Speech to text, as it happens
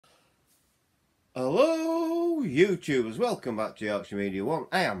Hello, YouTubers. Welcome back to Yorkshire Media One.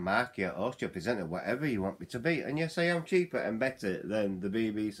 I am Mark, your host, your presenter, whatever you want me to be. And yes, I am cheaper and better than the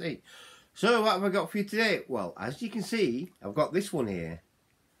BBC. So, what have I got for you today? Well, as you can see, I've got this one here.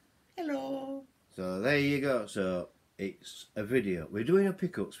 Hello. So, there you go. So, it's a video. We're doing a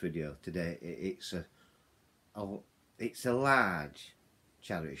pickups video today. It's a large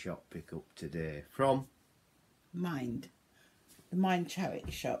charity shop pickup today from Mind. The Mind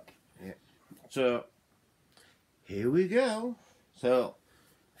charity shop. Yeah. So here we go. So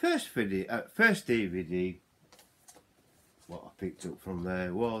first DVD what I picked up from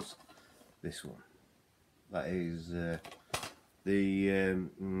there was this one. That is the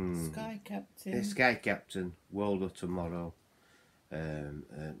Sky Captain. the Sky Captain World of Tomorrow, and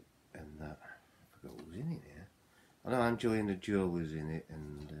that I forgot who was in it here. I know Angelina Jolie was in it,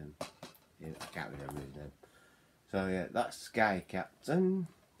 and yeah, I can't remember his name. So yeah, that's Sky Captain.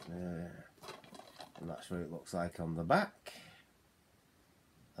 And that's what it looks like on the back.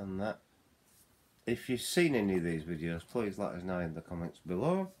 And that, if you've seen any of these videos, please let us know in the comments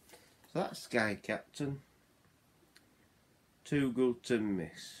below. So that's Sky Captain. Too Good to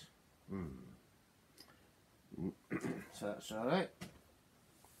Miss. So that's alright.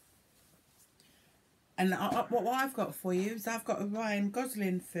 And what I've got for you is I've got a Ryan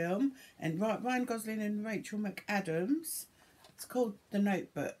Gosling film, and Ryan Gosling and Rachel McAdams. It's called The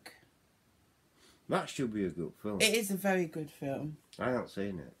Notebook. That should be a good film. It is a very good film. I haven't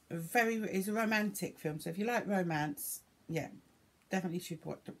seen it. It's a romantic film, so if you like romance, yeah, definitely should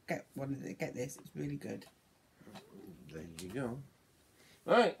get this. It's really good. There you go.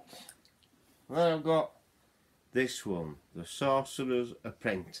 Right. Then I've got this one, The Sorcerer's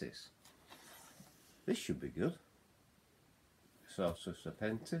Apprentice. This should be good. Sorcerer's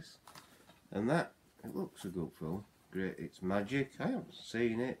Apprentice. And that, it looks a good film. Great, it's magic. I haven't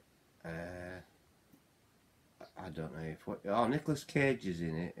seen it. I don't know if Nicolas Cage is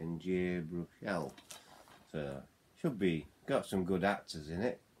in it and Jay Bruchel. So should be got some good actors in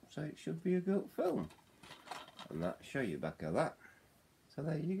it. So it should be a good film. And that show you back of that. So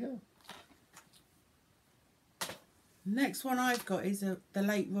there you go. Next one I've got is the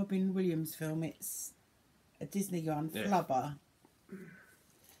late Robin Williams film. It's a Disney one, Flubber.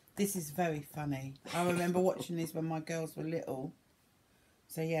 This is very funny. I remember watching this when my girls were little.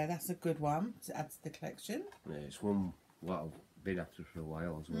 So yeah, that's a good one to add to the collection. Yeah, it's one what I've been after for a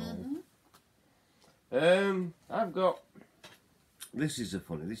while as well. I've got this is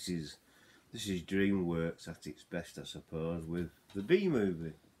DreamWorks at its best, I suppose, with the Bee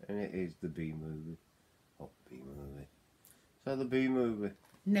Movie, and it is the Bee Movie. Oh, Bee Movie. So the Bee Movie.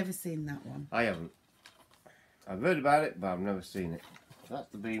 Never seen that one. I haven't. I've heard about it, but I've never seen it. So that's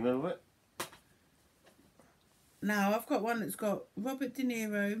the Bee Movie. Now, I've got one that's got Robert De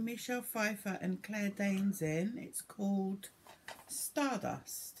Niro, Michelle Pfeiffer and Claire Danes in. It's called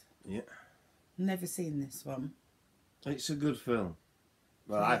Stardust. Yeah. Never seen this one. It's a good film.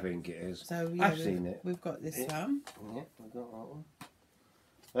 Well, I think it is. So yeah, I've seen it. We've got this one. Yeah, we've got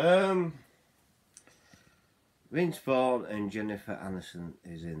that one. Vince Vaughn and Jennifer Aniston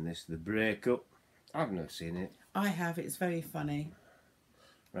is in this. The Breakup. I've never seen it. I have. It's very funny.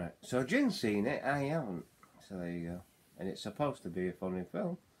 Right. So Jen's seen it. I haven't. So there you go. And it's supposed to be a funny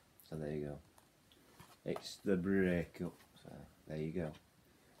film. So there you go. It's The Breakup. So there you go.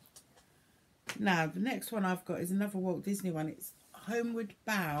 Now, the next one I've got is another Walt Disney one. It's Homeward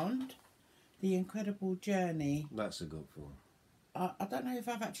Bound, The Incredible Journey. That's a good film. I don't know if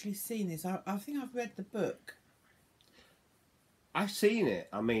I've actually seen this. I think I've read the book. I've seen it.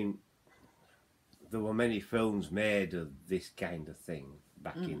 I mean, there were many films made of this kind of thing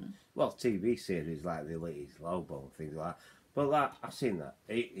back in, well, TV series like The Elite Lobo and things like that. But that, I've seen that.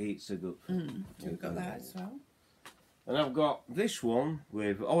 It's a good film. We've got that as well. And I've got this one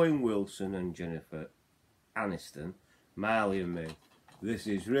with Owen Wilson and Jennifer Aniston, Marley and Me. This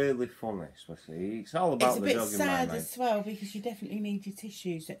is really funny, especially. It's all about the dog in my mind. It's a bit sad as well, because you definitely need your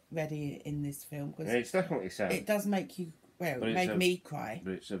tissues ready in this film. Yeah, it's definitely sad. It does make you, well, it made me cry.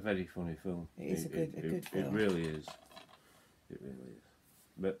 But it's a very funny film. It is a good film. It really is. It really is.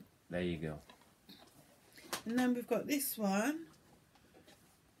 But there you go. And then we've got this one,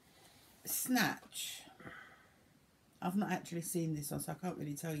 Snatch. I've not actually seen this one, so I can't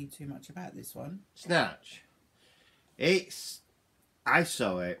really tell you too much about this one. Snatch. I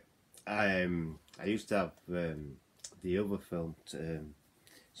saw it. I used to have the other film,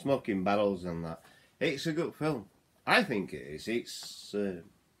 Smoking Barrels and that. It's a good film. I think it is. It's,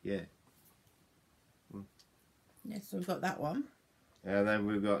 yeah. Yes, so we've got that one. And then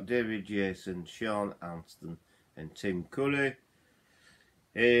we've got David Jason, Sean Astin and Tim Curry.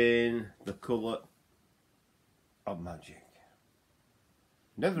 in the colour of magic.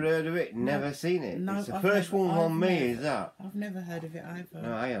 Never heard of it, never seen it. No, it's the I've first never- one on I've me, never- is that? I've never heard of it either.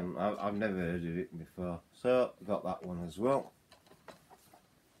 No, I haven't. I've never heard of it before. So, got that one as well.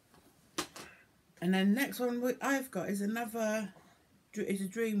 And then next one I've got is another, it's a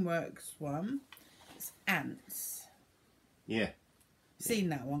DreamWorks one. It's Ants. Yeah. Seen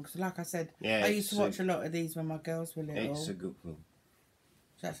that one, because like I said, Yeah, I used to it's watch a lot of these when my girls were little. It's a good film.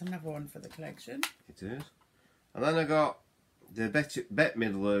 So that's another one for the collection. It is. And then I got the Bette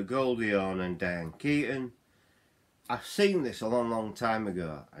Midler, Goldie Hawn and Diane Keaton. I've seen this a long, long time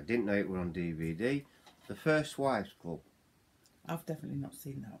ago. I didn't know it were on DVD. The First Wives Club. I've definitely not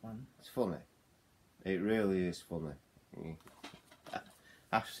seen that one. It's funny. It really is funny.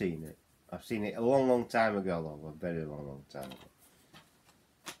 I've seen it. I've seen it a long, long time ago, though. A very long, long time ago.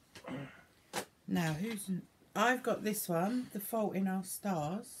 Now, I've got this one, The Fault in Our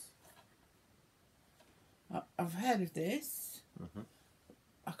Stars. I've heard of this. Mhm.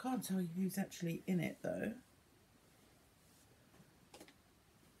 I can't tell you who's actually in it, though.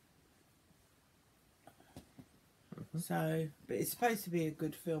 So, but it's supposed to be a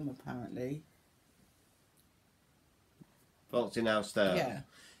good film, apparently. Fault in Our Stars. Yeah.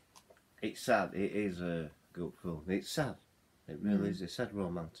 It's sad. It is a good film. It's sad. It really is. It's a sad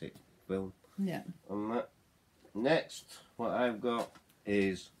romantic film. Yeah. And next, what I've got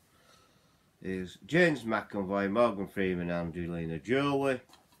is James McAvoy, Morgan Freeman, Angelina Jolie,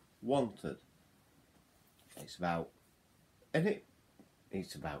 Wanted. It's about,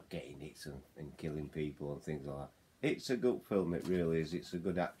 it's about getting hits and killing people and things like that. It's a good film. It really is. It's a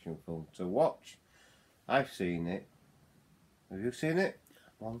good action film to watch. I've seen it. Have you seen it?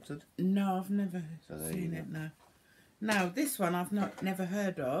 Wanted? No, I've never So there seen you it, no. Now, this one I've never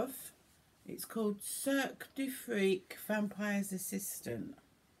heard of. It's called Cirque du Freak Vampire's Assistant.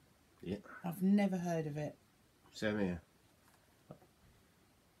 Yeah. I've never heard of it. Same here.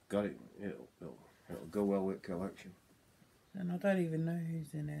 Got it. It'll go well with collection. And I don't even know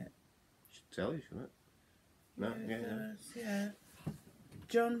who's in it. Should tell you, shouldn't it? No, It yeah. does, yeah.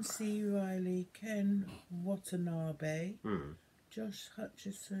 John C. Reilly, Ken Watanabe, Josh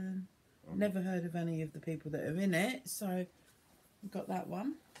Hutcherson. Never heard of any of the people that are in it, so we've got that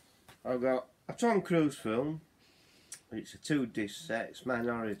one. I've got a Tom Cruise film. It's a 2-disc set. It's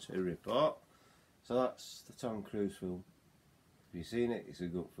Minority Report. So that's the Tom Cruise film. Have you seen it? It's a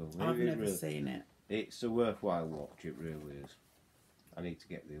good film. I've never seen it. It's a worthwhile watch. It really is. I need to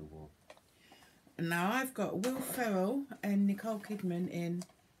get the other one. And now I've got Will Ferrell and Nicole Kidman in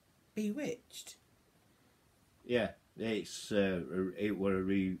Bewitched. Yeah, it's it were a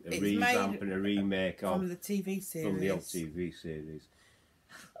It's revamp made and a remake from of the TV series. from the old TV series.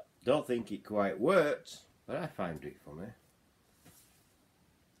 Don't think it quite worked, but I find it funny.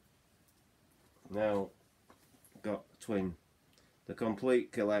 Now, got Twin, the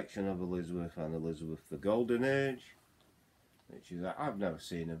complete collection of Elizabeth and Elizabeth the Golden Age, which is I've never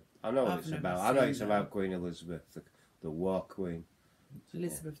seen them. I know what I've it's never about. I know seen it's them. about Queen Elizabeth, the War Queen.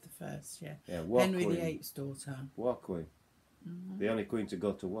 Elizabeth I, yeah. Yeah, War Henry Queen. VIII's daughter. War Queen. The only queen to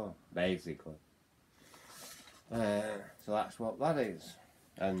go to war, basically. So that's what that is.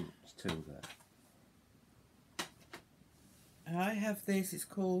 And it's two there. I have this, it's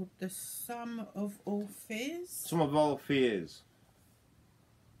called The Sum of All Fears. Some of All Fears.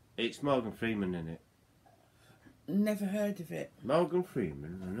 It's Morgan Freeman in it. Never heard of it. Morgan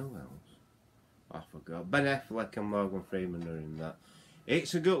Freeman and who else? I forgot. Ben Affleck and Morgan Freeman are in that.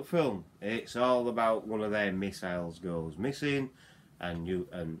 It's a good film. It's all about one of their missiles goes missing, and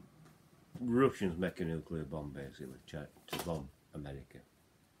Russians make a nuclear bomb basically to bomb America.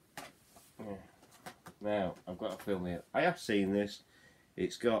 Yeah. Now I've got a film here. I have seen this.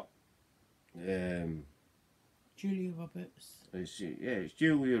 It's got Julia Roberts. it's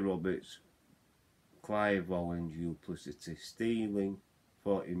Julia Roberts, Clive Owen, Duplicity, Stealing,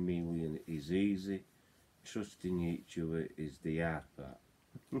 40 Million is Easy, Trusting Each Other is the hard part.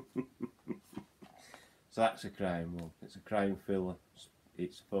 So that's a crime one. It's a crime thriller.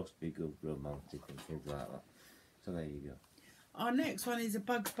 It's supposed to be good, romantic and things like that. So there you go. Our next one is a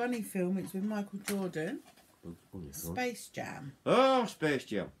Bugs Bunny film. It's with Michael Jordan. Bugs Bunny film. Space Jam. Oh, Space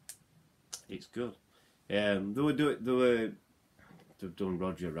Jam. It's good. They've done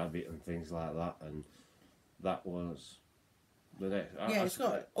Roger Rabbit and things like that, and that was the next. Yeah, it's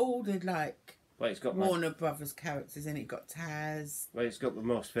got all the Well, it's got Warner Brothers characters in it. Got Taz. Well, it's got the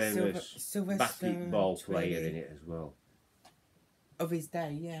most famous Sylvester basketball player Tweedy. in it as well. Of his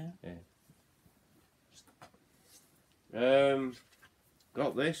day, yeah.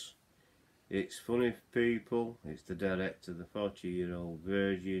 Got this. It's funny for people. It's the director, the 40-year-old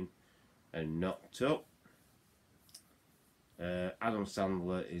virgin, and Knocked Up. Adam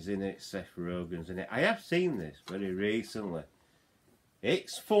Sandler is in it. Seth Rogen's in it. I have seen this very recently.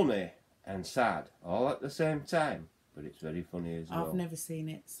 It's funny and sad all at the same time, but it's very funny as well. I've never seen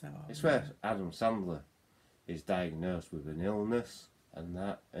it, so It's where Adam Sandler is diagnosed with an illness and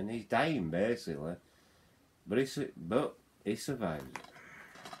that, and he's dying basically, but he survives it.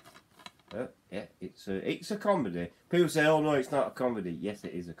 But yeah, it's a comedy. People say, "Oh no, it's not a comedy." Yes,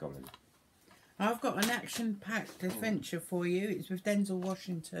 it is a comedy. I've got an action-packed adventure for you. It's with Denzel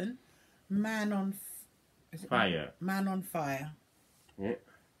Washington. Man on Fire. Man on Fire. Yeah,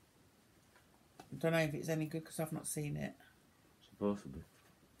 I don't know if it's any good because I've not seen it. supposed to be.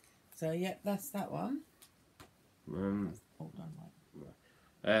 So yeah, that's that one. Hold on, mate.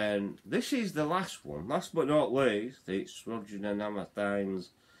 And this is the last one. Last but not least, it's Roger and Hammerstein's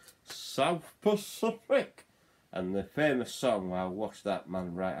South Pacific. And the famous song, "I'll Wash That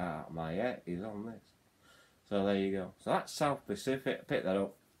Man Right Out of My Head," is on this. So there you go. So that's South Pacific. I picked that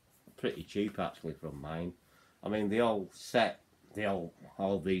up pretty cheap actually from mine. I mean, they all set,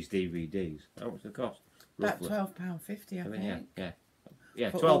 all these DVDs. How much they cost? About Roughly. £12.50, I think. Yeah,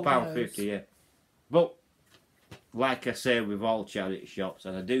 For all £12.50. those. Yeah, but like I say with all charity shops,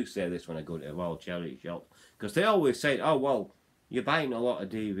 and I do say this when I go to all charity shops, because they always say, "Oh well, you're buying a lot of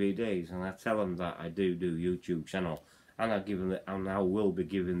DVDs," and I tell them that I do YouTube channel, and I will be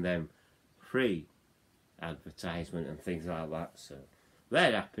giving them free advertisement and things like that. So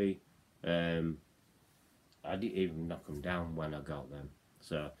they're happy. I didn't even knock them down when I got them.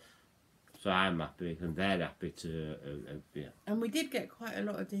 So I'm happy, and they're happy to. Yeah. And we did get quite a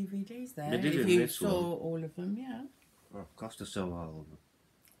lot of DVDs there. They did if in you this saw all of them, yeah. Well, Costa saw all of them.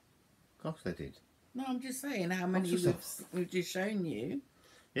 Of course they did. No, I'm just saying how many we've just shown you.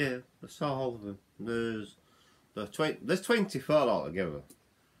 Yeah, I saw all of them. There's 24 altogether.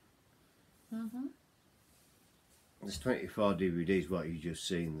 There's 24 DVDs, what you just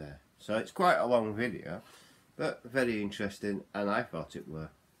seen there. So it's quite a long video, but very interesting, and I thought it were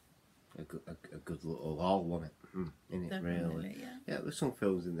a good little haul, wasn't it? In it, Definitely, really. yeah. Yeah, there's some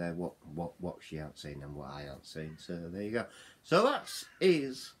films in there what she ain't seen and what I ain't seen. So there you go. So that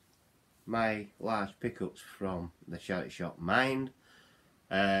is my large pickups from the charity shop Mind.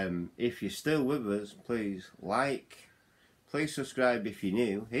 If you're still with us, please please subscribe if you're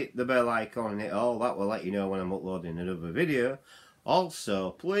new, hit the bell icon and hit all, that will let you know when I'm uploading another video.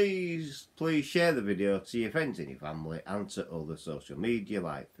 Also, please share the video to your friends and your family and to other social media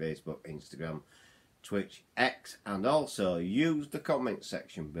like Facebook, Instagram, Twitch, X, and also use the comment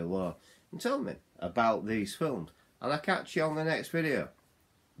section below and tell me about these films. And I'll catch you on the next video.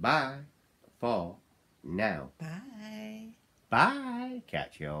 Bye for now. Bye. Bye.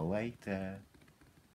 Catch you all later.